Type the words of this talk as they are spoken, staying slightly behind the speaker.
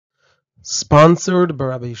Sponsored by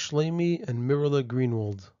Rabbi Shlomi and Mirala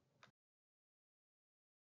Greenwald.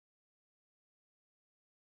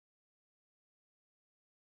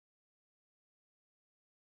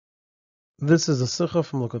 This is a Sicha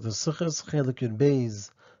from Likutei Sichos, Chelek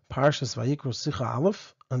Beis, Parshas Vayikra Sicha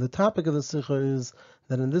Alef, and the topic of the Sicha is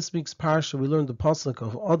that in this week's Parsha we learned the pasuk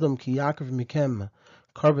of Adam ki Yaakov mikem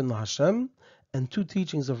Karban LaHashem, and two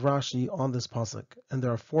teachings of Rashi on this pasuk. And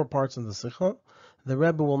there are four parts in the Sicha. The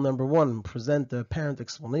Rabbi will, number one, present the apparent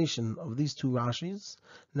explanation of these two Rashis.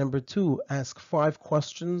 Number two, ask 5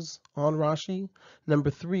 questions on Rashi.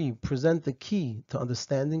 Number three, present the key to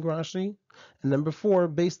understanding Rashi. And number 4,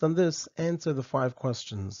 based on this, answer the 5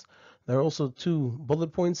 questions. There are also 2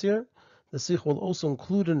 bullet points here. The Sicha will also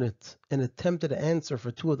include in it an attempted answer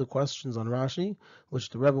for 2 of the questions on Rashi,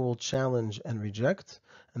 which the Rebbe will challenge and reject.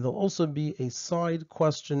 And there'll also be a side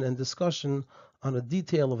question and discussion on a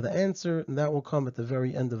detail of the answer, and that will come at the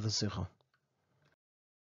very end of the Sicha.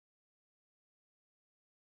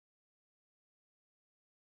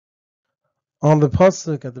 On the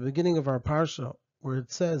pasuk at the beginning of our parsha, where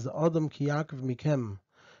it says Adam ki Yaakov mikem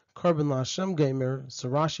Karban LaHashem Gamer, so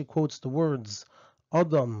Rashi quotes the words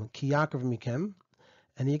Adam ki Yaakov mikem,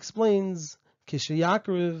 and he explains Kishe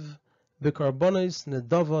Yaakov bekarbonis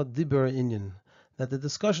nedava diber inyan, that the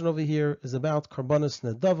discussion over here is about karbonis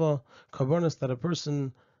nedava, karbonis that a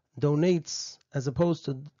person donates, as opposed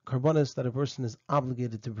to karbonis that a person is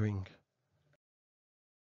obligated to bring.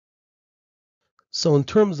 So in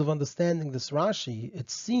terms of understanding this Rashi,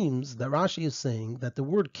 it seems that Rashi is saying that the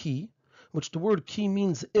word ki, which the word ki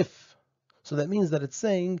means if, so that means that it's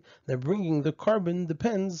saying that bringing the carbon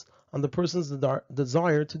depends on the person's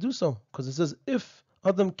desire to do so, because it says if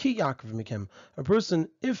Adam ki Yaakov mikem, a person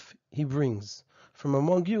if he brings from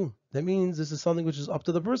among you, that means this is something which is up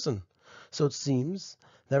to the person. So it seems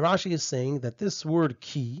that Rashi is saying that this word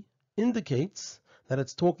ki indicates that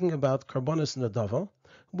it's talking about karbonis nadava,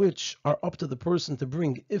 which are up to the person to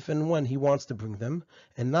bring if and when he wants to bring them,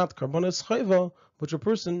 and not karbonis chayva, which a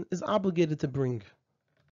person is obligated to bring.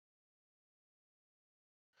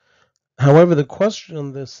 However, the question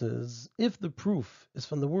on this is, if the proof is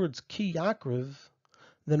from the words ki yakriv,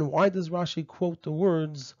 then why does Rashi quote the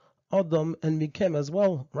words Adam and Mikem as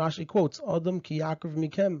well? Rashi quotes Adam ki yakriv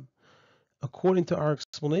Mikem. According to our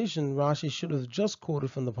explanation, Rashi should have just quoted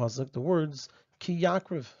from the pasuk the words ki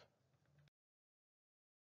yakriv.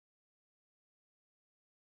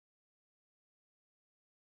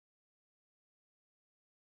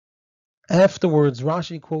 Afterwards,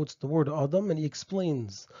 Rashi quotes the word Adam and he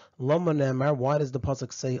explains, Lama Nemar, why does the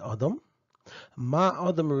pasuk say Adam? Ma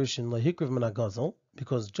Adam Rishon lahikriv min hagazel,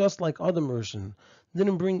 because just like Adam Rishon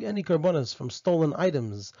didn't bring any karbonas from stolen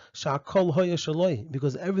items, sha'kol hoya shaloi,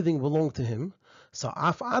 because everything belonged to him, so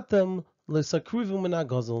af atem lesakrivu min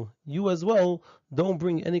hagazel, you as well don't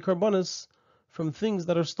bring any karbonas from things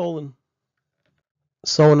that are stolen.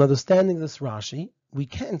 So in understanding this Rashi, we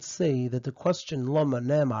can't say that the question Lama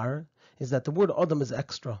Nemar is that the word Adam is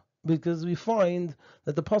extra, because we find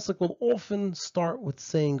that the pasuk will often start with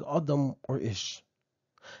saying Adam or Ish.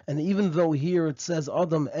 And even though here it says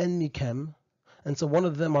Adam and Mikem, and so one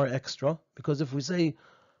of them are extra, because if we say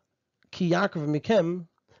Ki Yaakov Mikem,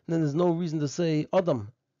 then there's no reason to say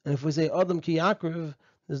Adam. And if we say Adam Ki Yaakov,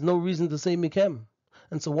 there's no reason to say Mikem.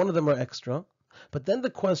 And so one of them are extra. But then the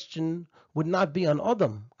question would not be on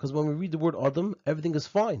Adam, because when we read the word Adam, everything is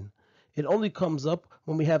fine. It only comes up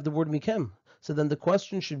when we have the word Mikem. So then the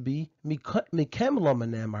question should be Mikem Lama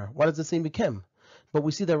Namar. Why does it say Mikem? But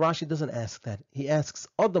we see that Rashi doesn't ask that. He asks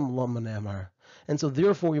Adam Lama Namar. And so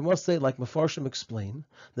therefore we must say, like Mefarshim explain,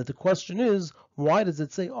 that the question is, why does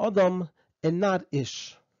it say Adam and not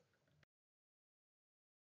Ish?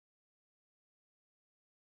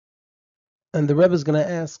 And the Rebbe is going to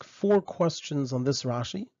ask 4 questions on this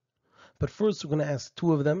Rashi. But first, we're going to ask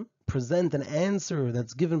 2 of them, present an answer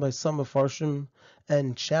that's given by some Mefarshim,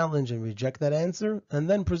 and challenge and reject that answer, and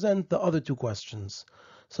then present the other 2 questions.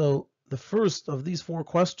 So the first of these 4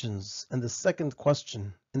 questions, and the second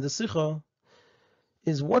question in the Sicha,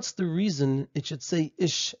 is what's the reason it should say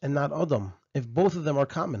Ish and not Adam, if both of them are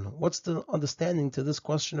common? What's the understanding to this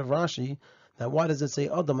question of Rashi, that why does it say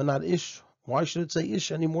Adam and not Ish? Why should it say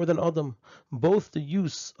Ish any more than Adam? Both the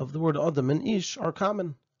use of the word Adam and Ish are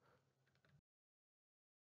common.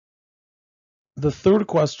 The third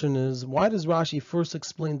question is, why does Rashi first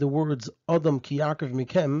explain the words Adam ki Yaakov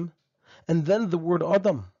mikem, and then the word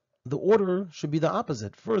Adam? The order should be the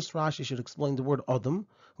opposite. First, Rashi should explain the word Adam,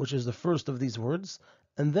 which is the first of these words,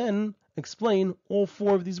 and then explain all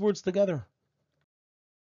 4 of these words together.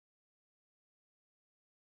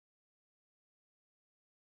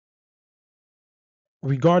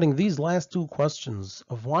 Regarding these last two questions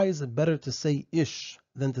of why is it better to say ish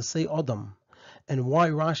than to say adam, and why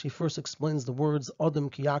Rashi first explains the words adam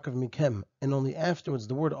ki Yaakov mikem and only afterwards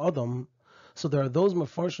the word adam, so there are those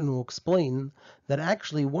Mefarshim who explain that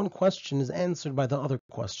actually one question is answered by the other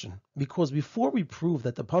question. Because before we prove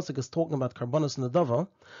that the pasuk is talking about karbanos nadava,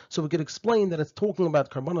 so we could explain that it's talking about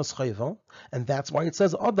karbanos chayva, and that's why it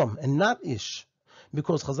says adam and not ish.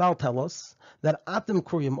 Because Chazal tell us that Atem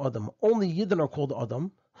Kuryim Adam, only Yidden are called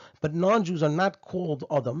Adam, but non-Jews are not called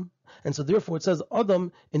Adam, and so therefore it says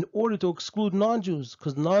Adam in order to exclude non-Jews,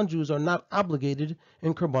 because non-Jews are not obligated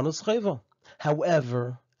in Karbanos Chayva.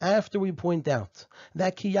 However, after we point out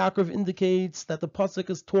that Ki Yaakov indicates that the pasuk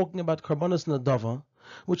is talking about Karbanos Nadava,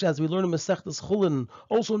 which as we learn in Masechtas Chulin,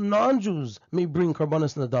 also non-Jews may bring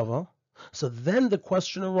Karbanos Nadava, so then the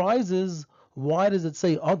question arises, why does it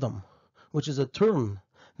say Adam, which is a term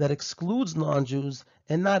that excludes non-Jews,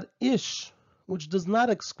 and not ish, which does not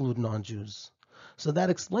exclude non-Jews? So that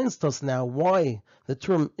explains to us now why the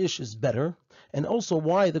term ish is better, and also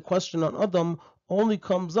why the question on Adam only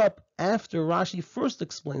comes up after Rashi first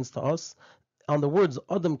explains to us on the words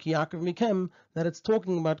Adam ki Yaakov mikem that it's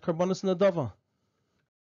talking about Karbanos Nadava.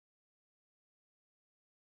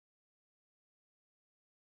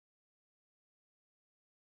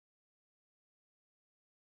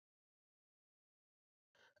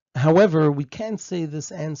 However, we can't say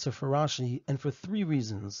this answer for Rashi, and for three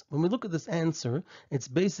reasons. When we look at this answer, it's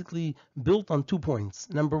basically built on 2 points.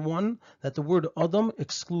 Number one, that the word Adam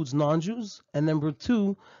excludes non-Jews, and number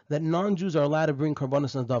two, that non-Jews are allowed to bring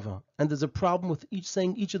Karbanos Nadava. And there's a problem with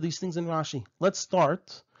saying each of these things in Rashi. Let's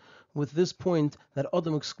start with this point that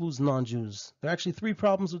Adam excludes non-Jews. There are actually 3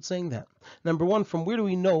 problems with saying that. Number one, from where do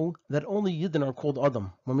we know that only Yidden are called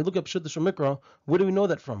Adam? When we look at Pshat Mikra, where do we know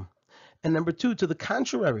that from? And number two, to the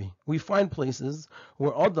contrary, we find places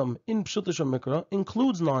where Adam in Pshat Mikra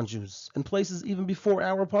includes non-Jews, in places even before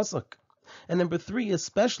our pasuk. And number three,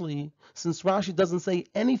 especially since Rashi doesn't say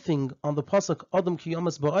anything on the pasuk Adam ki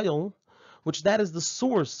yamas ba'ayil, which that is the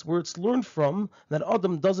source where it's learned from that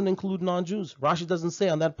Adam doesn't include non-Jews. Rashi doesn't say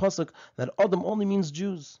on that pasuk that Adam only means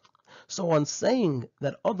Jews. So on saying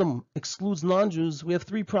that Adam excludes non-Jews, we have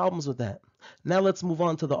 3 problems with that. Now let's move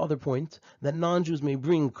on to the other point, that non-Jews may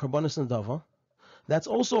bring Karbanos Nadava. That's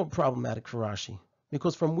also problematic for Rashi,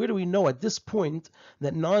 because from where do we know at this point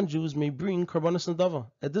that non-Jews may bring Karbanos Nadava?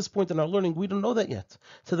 At this point in our learning, we don't know that yet.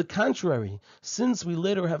 To the contrary, since we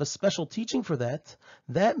later have a special teaching for that,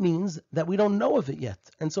 that means that we don't know of it yet.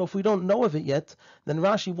 And so if we don't know of it yet, then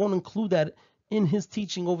Rashi won't include that in his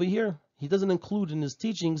teaching over here. He doesn't include in his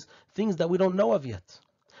teachings things that we don't know of yet.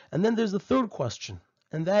 And then there's the third question,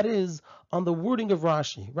 and that is on the wording of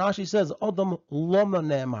Rashi. Rashi says, Adam lama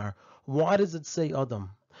ne'amar. Why does it say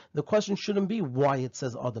Adam? The question shouldn't be why it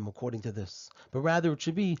says Adam according to this, but rather it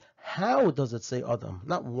should be how does it say Adam,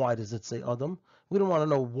 not why does it say Adam. We don't want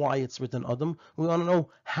to know why it's written Adam. We want to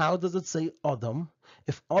know how does it say Adam.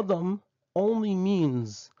 If Adam only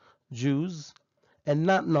means Jews and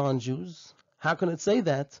not non-Jews, how can it say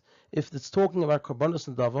that if it's talking about Karbanos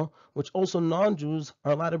Nadava, which also non-Jews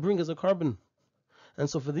are allowed to bring as a carbon? And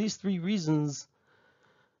so for these three reasons,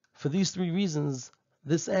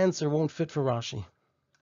 this answer won't fit for Rashi.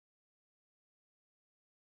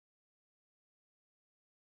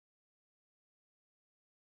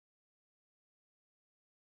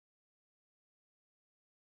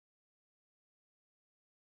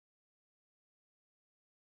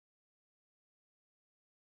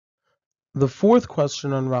 The fourth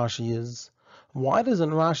question on Rashi is, why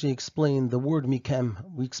doesn't Rashi explain the word mikem?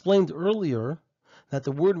 We explained earlier that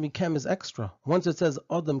the word mikem is extra. Once it says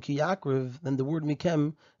Adam ki Yaakov, then the word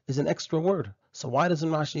mikem is an extra word. So why doesn't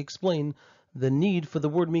Rashi explain the need for the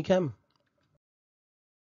word mikem?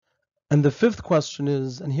 And the fifth question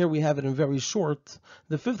is, and here we have it in very short,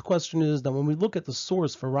 the fifth question is that when we look at the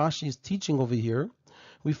source for Rashi's teaching over here,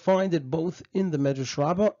 we find it both in the Medrash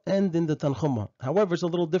Rabbah and in the Tanchuma. However, it's a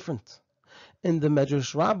little different. In the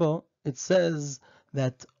Medrash Rabbah, it says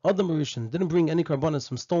that Adam Rishon didn't bring any karbanos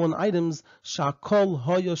from stolen items. Shakol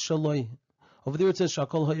hoya shaloi. Over there it says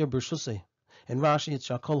Shakol hoya b'rshusei. In Rashi it's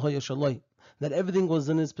Shakol hoya shaloi. That everything was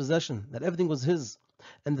in his possession. That everything was his.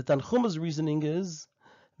 And the Tanchuma's reasoning is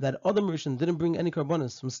that Adam Rishon didn't bring any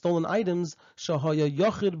karbanos from stolen items. Shahaya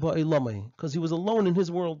yachid ba'elamei, because he was alone in his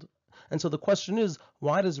world. And so the question is,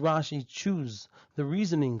 why does Rashi choose the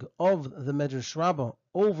reasoning of the Medrash Rabbah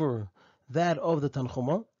over that of the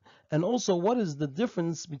Tanchuma? And also, what is the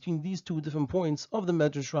difference between these 2 different points of the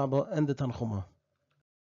Medrash Rabbah and the Tanchuma?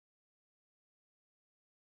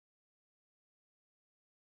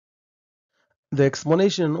 The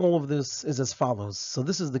explanation in all of this is as follows. So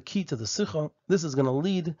this is the key to the Sicha. This is going to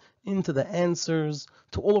lead into the answers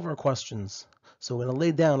to all of our questions. So we're going to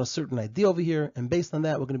lay down a certain idea over here, and based on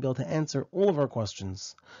that, we're going to be able to answer all of our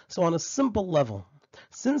questions. So on a simple level,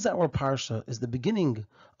 since our Parsha is the beginning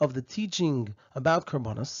of the teaching about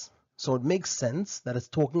Karbonos, so it makes sense that it's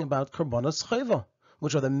talking about Karbonos Chayva,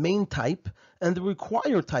 which are the main type and the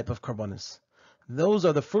required type of Karbonos. Those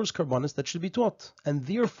are the first Karbonos that should be taught. And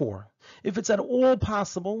therefore, if it's at all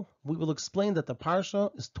possible, we will explain that the Parsha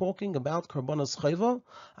is talking about Karbonos Chayva,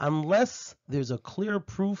 unless there's a clear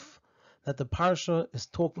proof that the Parsha is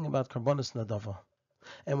talking about Karbonos Nadava.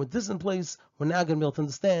 And with this in place, we're now going to be able to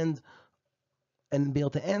understand and be able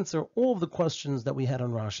to answer all of the questions that we had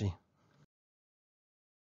on Rashi.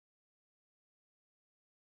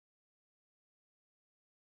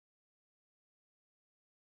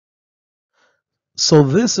 So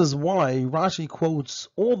this is why Rashi quotes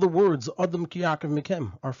all the words Adam ki Yaakov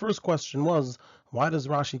Mikem. Our first question was, why does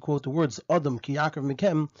Rashi quote the words Adam ki Yaakov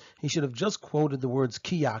Mikem? He should have just quoted the words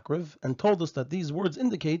ki Yaakov and told us that these words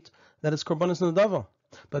indicate that it's Karbonos Nadava.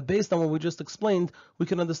 But based on what we just explained, we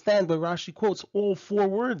can understand why Rashi quotes all four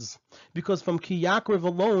words. Because from Ki Yaakov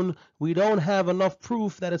alone, we don't have enough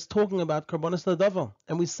proof that it's talking about Karbonos Nadava.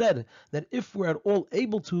 And we said that if we're at all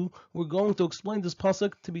able to, we're going to explain this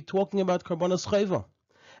pasuk to be talking about Karbonos Chayva.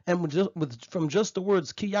 And from just the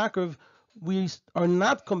words Ki Yaakov, we are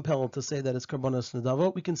not compelled to say that it's Karbonos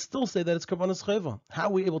Nadava. We can still say that it's Karbonos Chayva. How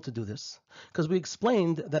are we able to do this? Because we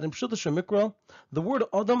explained that in Pshuta Shemikra, the word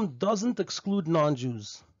Adam doesn't exclude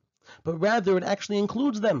non-Jews, but rather it actually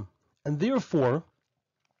includes them. And therefore,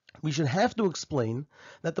 we should have to explain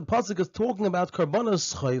that the pasuk is talking about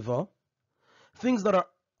Karbonos Chayva, things that are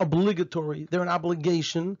obligatory, they're an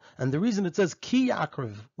obligation, and the reason it says Ki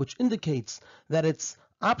Yaakov, which indicates that it's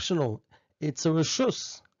optional, it's a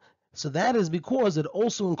reshus. So that is because it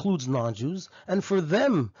also includes non-Jews, and for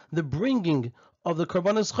them, the bringing of the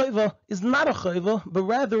Karbonos Chayva is not a Chayva, but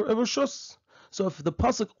rather a reshus. So if the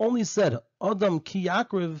pasuk only said Adam ki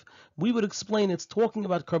Yaakov, we would explain it's talking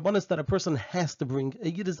about karbonos that a person has to bring. A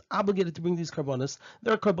yid is obligated to bring these karbonos.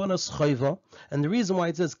 They're karbonos chayva, and the reason why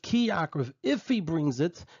it says ki Yaakov, if he brings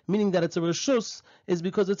it, meaning that it's a reshus, is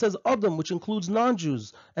because it says Adam, which includes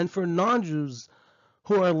non-Jews, and for non-Jews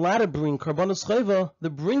who are allowed to bring karbonos chayva, the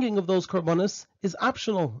bringing of those karbonos is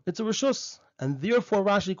optional. It's a reshus, and therefore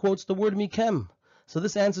Rashi quotes the word mikem. So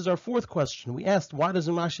this answers our fourth question. We asked, why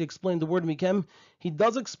doesn't Rashi explain the word mikem? He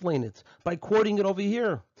does explain it by quoting it over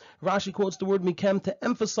here. Rashi quotes the word mikem to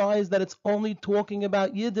emphasize that it's only talking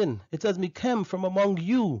about Yidden. It says mikem, from among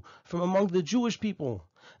you, from among the Jewish people.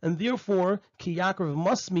 And therefore, Ki Yaakov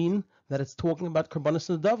must mean that it's talking about Karbonos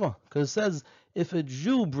Nadava. Because it says, if it's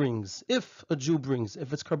Karbonos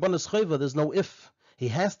Chayva, there's no if. He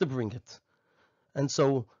has to bring it. And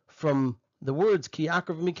so, from the words Ki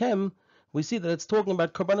Yaakov mikem, we see that it's talking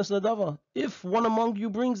about Karbonos Nadava. If one among you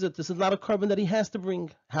brings it, this is not a carbon that he has to bring.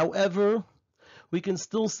 However, we can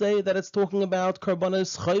still say that it's talking about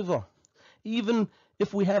Karbonos Chayva, even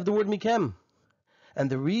if we have the word mikem. And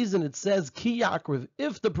the reason it says Ki Yaakov,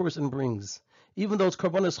 if the person brings, even though it's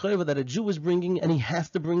Karbonos Chayva that a Jew is bringing and he has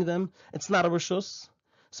to bring them, it's not a reshus.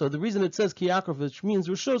 So the reason it says Ki Yaakov, which means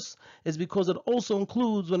reshus, is because it also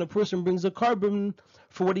includes when a person brings a carbon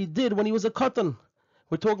for what he did when he was a katan.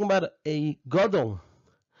 We're talking about a gadol,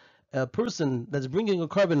 a person that's bringing a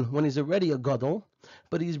carbon when he's already a gadol,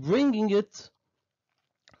 but he's bringing it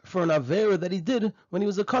for an avera that he did when he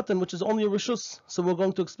was a katan, which is only a reshus. So we're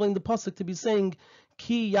going to explain the pasuk to be saying,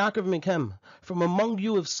 Ki Yaakov mikem, from among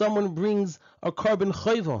you if someone brings a carbon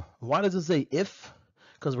chayva. Why does it say if?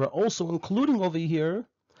 Because we're also including over here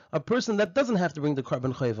a person that doesn't have to bring the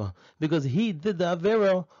carbon chayva, because he did the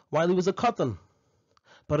avera while he was a katan.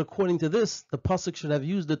 But according to this, the pasuk should have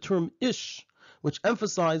used the term ish, which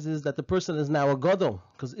emphasizes that the person is now a gadol,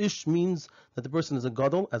 because ish means that the person is a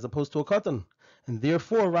gadol as opposed to a katan. And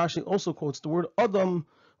therefore, Rashi also quotes the word adam,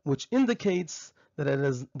 which indicates that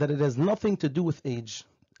it has nothing to do with age.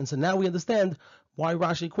 And so now we understand why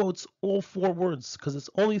Rashi quotes all four words, because it's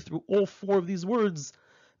only through all four of these words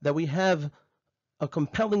that we have a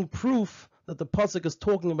compelling proof that the pasuk is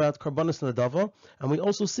talking about Karbonos Nadava, and we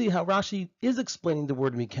also see how Rashi is explaining the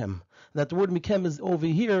word mikem. That the word mikem is over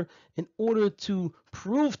here in order to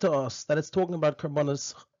prove to us that it's talking about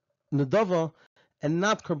Karbonos Nadava and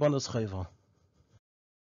not Karbonos Chayva.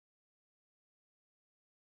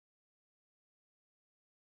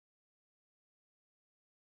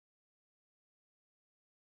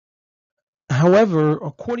 However,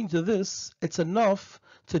 according to this, it's enough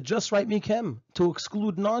to just write mikem, to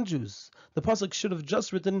exclude non-Jews. The pasuk should have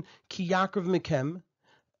just written Ki Yaakov mikem,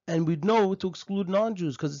 And we'd know to exclude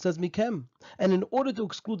non-Jews because it says mikem. And in order to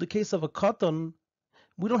exclude the case of a katan,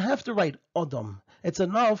 we don't have to write Adam. It's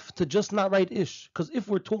enough to just not write Ish. Because if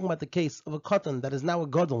we're talking about the case of a katan that is now a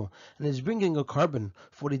gadol and is bringing a carbon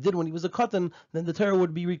for what he did when he was a katan, then the Torah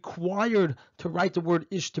would be required to write the word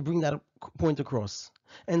Ish to bring that point across.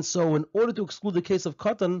 And so in order to exclude the case of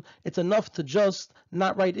katan, it's enough to just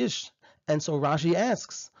not write Ish. And so Rashi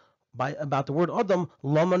asks about the word Adam,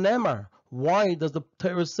 Lama Nemar. Why does the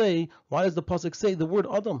Torah say, why does the Pasuk say the word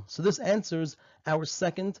Adam? So this answers our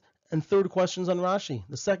second and third questions on Rashi.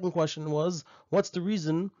 The second question was, what's the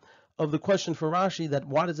reason of the question for Rashi that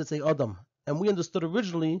why does it say Adam? And we understood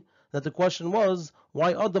originally that the question was,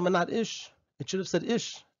 why Adam and not Ish? It should have said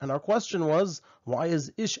Ish. And our question was, why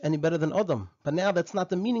is Ish any better than Adam? But now that's not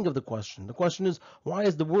the meaning of the question. The question is, why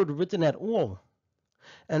is the word written at all?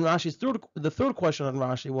 And the third question on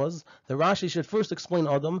Rashi was that Rashi should first explain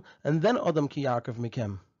Adam and then Adam ki Yaakov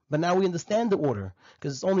mikem. But now we understand the order,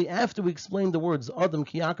 because it's only after we explain the words Adam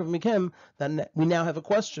ki Yaakov mikem that we now have a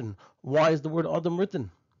question. Why is the word Adam written?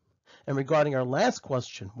 And regarding our last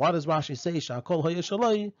question, why does Rashi say Shakol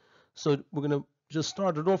Hayashalai? So we're going to just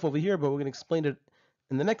start it off over here, but we're going to explain it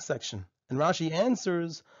in the next section. And Rashi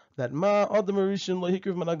answers that Ma Adam Rishon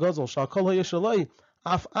Lahikriv Managazal Shakol Hayashalai.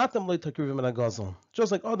 Just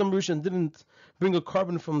like Adam Rishon didn't bring a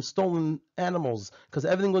carbon from stolen animals because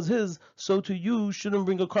everything was his, so too you shouldn't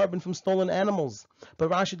bring a carbon from stolen animals. But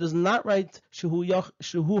Rashi does not write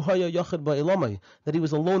that he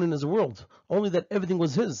was alone in his world, only that everything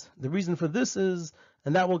was his. The reason for this is,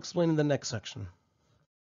 and that we'll explain in the next section.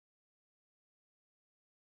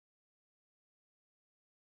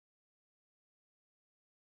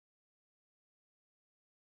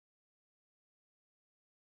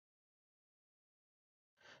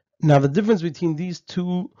 Now, the difference between these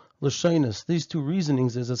two lashonos, these two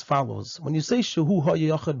reasonings, is as follows. When you say shehu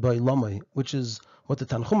ha'yachad ba'ilamai, which is what the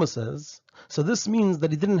Tanchuma says, so this means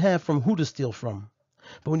that he didn't have from who to steal from.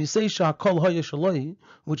 But when you say sha'kol ha'yashalai,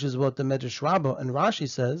 which is what the Medrash Rabbah and Rashi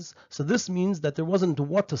says, so this means that there wasn't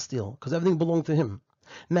what to steal, because everything belonged to him.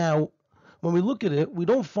 Now, when we look at it, we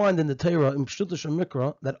don't find in the Torah, in Pshuta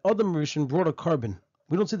Shemikra, that Adam Rishon brought a carbon.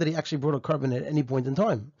 We don't see that he actually brought a carbon at any point in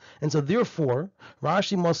time. And so therefore,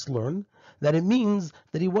 Rashi must learn that it means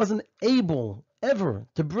that he wasn't able ever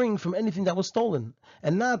to bring from anything that was stolen.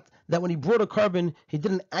 And not that when he brought a carbon, he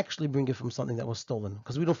didn't actually bring it from something that was stolen.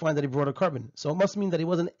 Because we don't find that he brought a carbon. So it must mean that he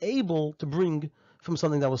wasn't able to bring from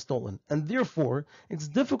something that was stolen. And therefore, it's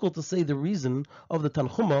difficult to say the reason of the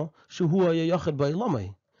Tanchuma, Shuhu Yachad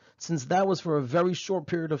Ba'ilamai, since that was for a very short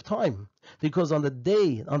period of time. Because on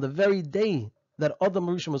the very day that Adam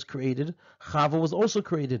Rishon was created, Chava was also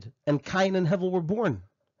created, and Cain and Hevel were born.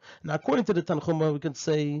 Now, according to the Tanchuma, we could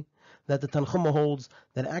say that the Tanchuma holds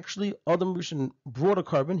that actually Adam Rishon brought a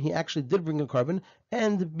carbon, he actually did bring a carbon,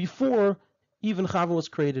 and before even Chava was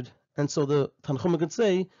created. And so the Tanchuma could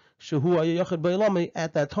say, Shehu Ayachad Ba'ilame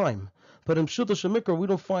at that time. But in Pshuta Shemikra, we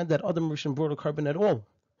don't find that Adam Rishon brought a carbon at all.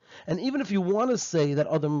 And even if you want to say that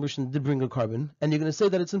Adam Rishon did bring a carbon, and you're going to say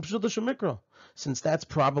that it's in Pshuta Shemikra, since that's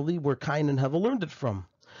probably where Cain and Hevel learned it from.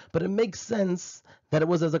 But it makes sense that it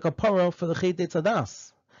was as a kapara for the Chet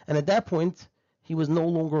Tzadas. And at that point, he was no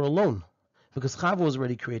longer alone, because Chava was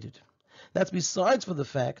already created. That's besides for the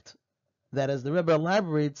fact that, as the Rebbe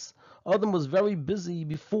elaborates, Adam was very busy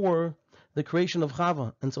before the creation of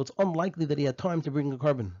Chava, and so it's unlikely that he had time to bring a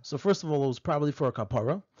carbon. So first of all, it was probably for a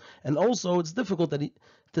kapara, and also it's difficult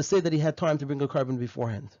to say that he had time to bring a carbon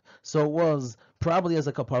beforehand. So it was probably as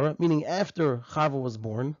a kapara, meaning after Chava was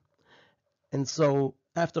born, and so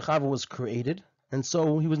after Chava was created, and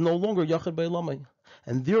so he was no longer Yachad Ba'ilame.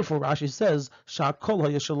 And therefore Rashi says, Sha'kol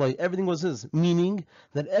ha'yashalai, everything was his, meaning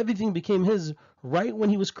that everything became his right when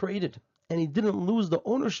he was created, and he didn't lose the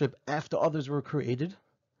ownership after others were created.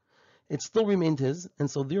 It still remained his,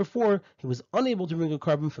 and so therefore he was unable to bring a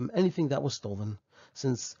carbon from anything that was stolen,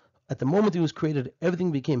 since at the moment he was created,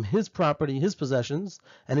 everything became his property, his possessions,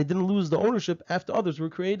 and he didn't lose the ownership after others were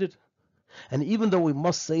created. And even though we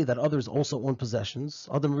must say that others also own possessions,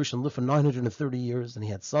 Adam Rishon lived for 930 years, and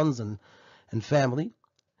he had sons and family,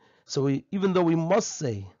 so even though we must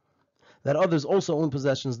say that others also own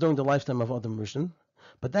possessions during the lifetime of Adam Rishon,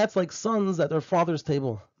 but that's like sons at their father's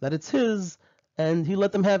table, that it's his, and he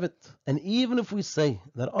let them have it. And even if we say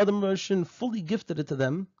that Adam Rishon fully gifted it to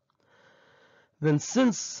them, then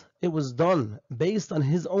since it was done based on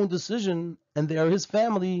his own decision, and they are his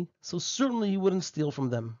family, so certainly he wouldn't steal from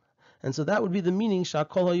them. And so that would be the meaning,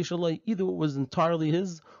 Sha'kol ha'yishalai, either it was entirely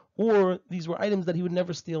his, or these were items that he would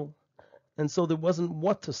never steal. And so there wasn't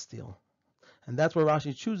what to steal. And that's where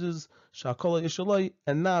Rashi chooses Sha'kol Yishalai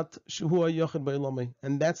and not Shuhu Yochid Ba'ilomei.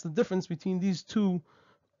 And that's the difference between these two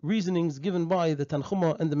reasonings given by the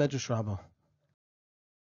Tanchuma and the Medrash Rabbah.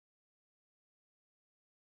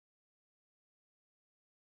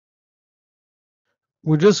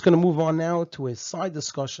 We're just going to move on now to a side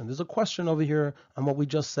discussion. There's a question over here on what we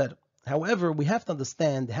just said. However, we have to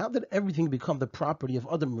understand, how did everything become the property of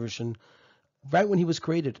Adam Rishon right when he was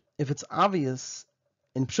created? If it's obvious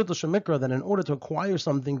in Pshuto Shemikra that in order to acquire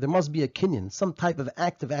something, there must be a kinyan, some type of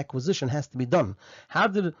active acquisition has to be done. How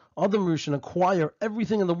did Adam Rishon acquire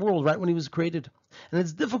everything in the world right when he was created? And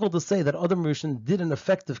it's difficult to say that Adam Rishon did an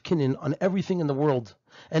effective kinyan on everything in the world,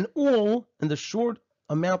 and all in the short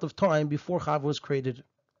amount of time before Chava was created.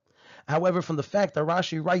 However, from the fact that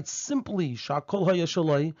Rashi writes simply Sha'kol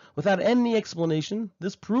Hayashalai without any explanation,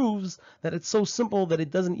 this proves that it's so simple that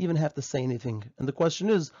it doesn't even have to say anything. And the question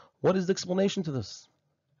is, what is the explanation to this?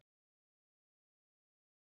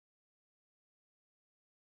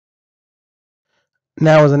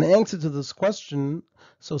 Now, as an answer to this question,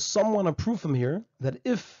 so some want to prove from here that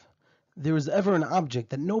if there is ever an object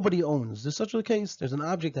that nobody owns, there's such a case, there's an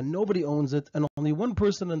object that nobody owns it, and only one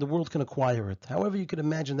person in the world can acquire it. However, you could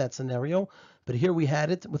imagine that scenario, but here we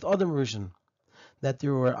had it with Adam Rishon, that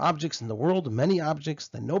there were objects in the world, many objects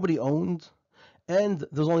that nobody owned, and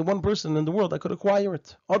there's only one person in the world that could acquire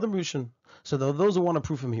it, Adam Rishon. So those who want to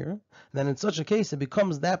prove from here, then in such a case, it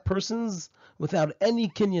becomes that person's without any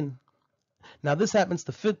kinyan. Now, this happens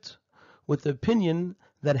to fit with the opinion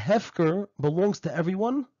that Hefker belongs to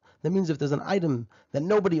everyone. That means if there's an item that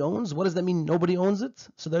nobody owns, what does that mean, nobody owns it?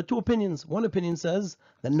 So there are two opinions. One opinion says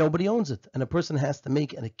that nobody owns it, and a person has to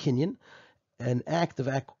make an kinyan, an act of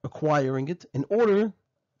acquiring it, in order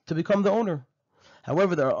to become the owner.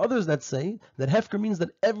 However, there are others that say that Hefker means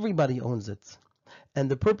that everybody owns it, and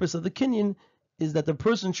the purpose of the kinyan is that the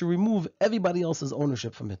person should remove everybody else's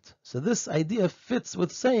ownership from it. So this idea fits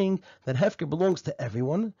with saying that Hefker belongs to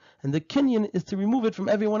everyone, and the kinyan is to remove it from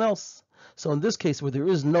everyone else. So in this case, where there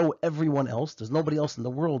is no everyone else, there's nobody else in the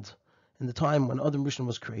world in the time when Adam Rishon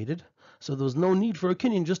was created, so there was no need for a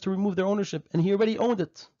kinyan just to remove their ownership, and he already owned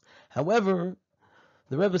it. However,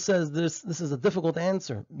 the Rebbe says this is a difficult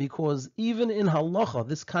answer, because even in halacha,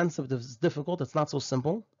 this concept is difficult, it's not so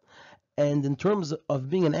simple. And in terms of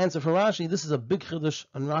being an answer for Rashi, this is a big chiddush,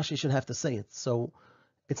 and Rashi should have to say it. So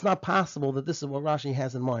it's not possible that this is what Rashi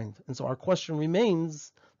has in mind. And so our question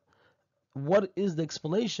remains, what is the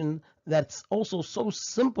explanation that's also so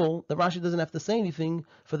simple that Rashi doesn't have to say anything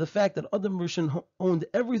for the fact that Adam Rishon owned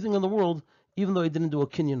everything in the world, even though he didn't do a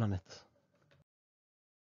kinyan on it?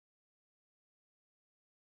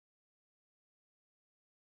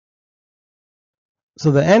 So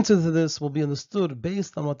the answer to this will be understood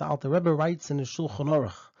based on what the Alter Rebbe writes in his Shulchan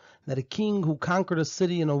Aruch, that a king who conquered a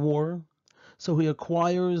city in a war, so he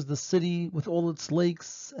acquires the city with all its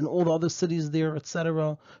lakes and all the other cities there,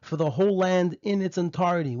 etc., for the whole land in its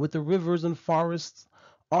entirety, with the rivers and forests,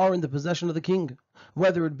 are in the possession of the king,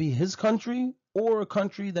 whether it be his country or a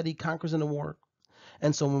country that he conquers in a war.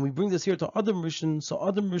 And so when we bring this here to Adam Rishon, so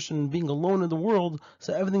Adam Rishon being alone in the world,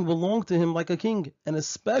 so everything belonged to him like a king, and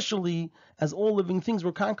especially as all living things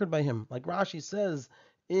were conquered by him. Like Rashi says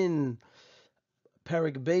in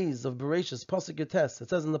Parak Beis of Bereshis, Pasuk Yates, it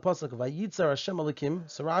says in the Pasuk, Vayitzar Hashem Elokim,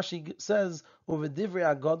 so Rashi says, Over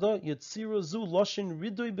Divrei Agada, Yetzira Zu Loshin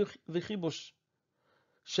Ridui V'chibush,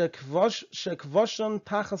 Shekvoshan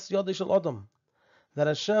Tachas Yodei Shel Adam, that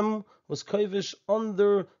Hashem was kovish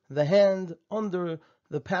under the hand, under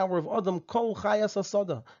the power of Adam, kol chayas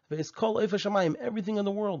asada, ve'es kol eif hashamayim, everything in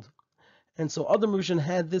the world. And so Adam Rishon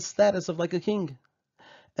had this status of like a king.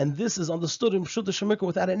 And this is understood in Pshuto Shemikra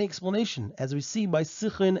without any explanation, as we see by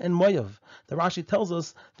Sicha and Moav. The Rashi tells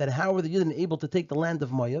us that how were the Yidden able to take the land of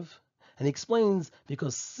Moav? And he explains,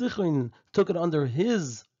 because Sicha took it under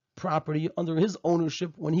his property, under his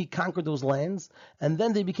ownership, when he conquered those lands, and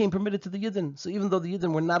then they became permitted to the Yidden. So even though the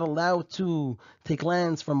Yidden were not allowed to take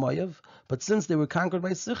lands from Moav, but since they were conquered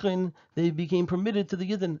by Sicha, they became permitted to the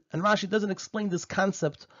Yidden. And Rashi doesn't explain this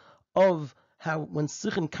concept of how when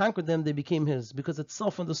Sicha conquered them, they became his, because it's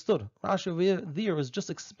self-understood. Rashi there is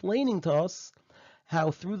just explaining to us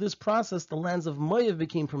how through this process the lands of Moav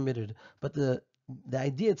became permitted, but the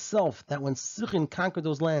idea itself, that when Sicha conquered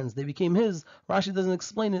those lands, they became his, Rashi doesn't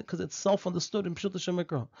explain it because it's self-understood in Pshuto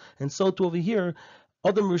Shemikra. And so to over here,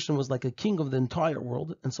 Adam Rishon was like a king of the entire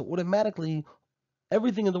world, and so automatically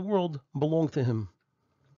everything in the world belonged to him.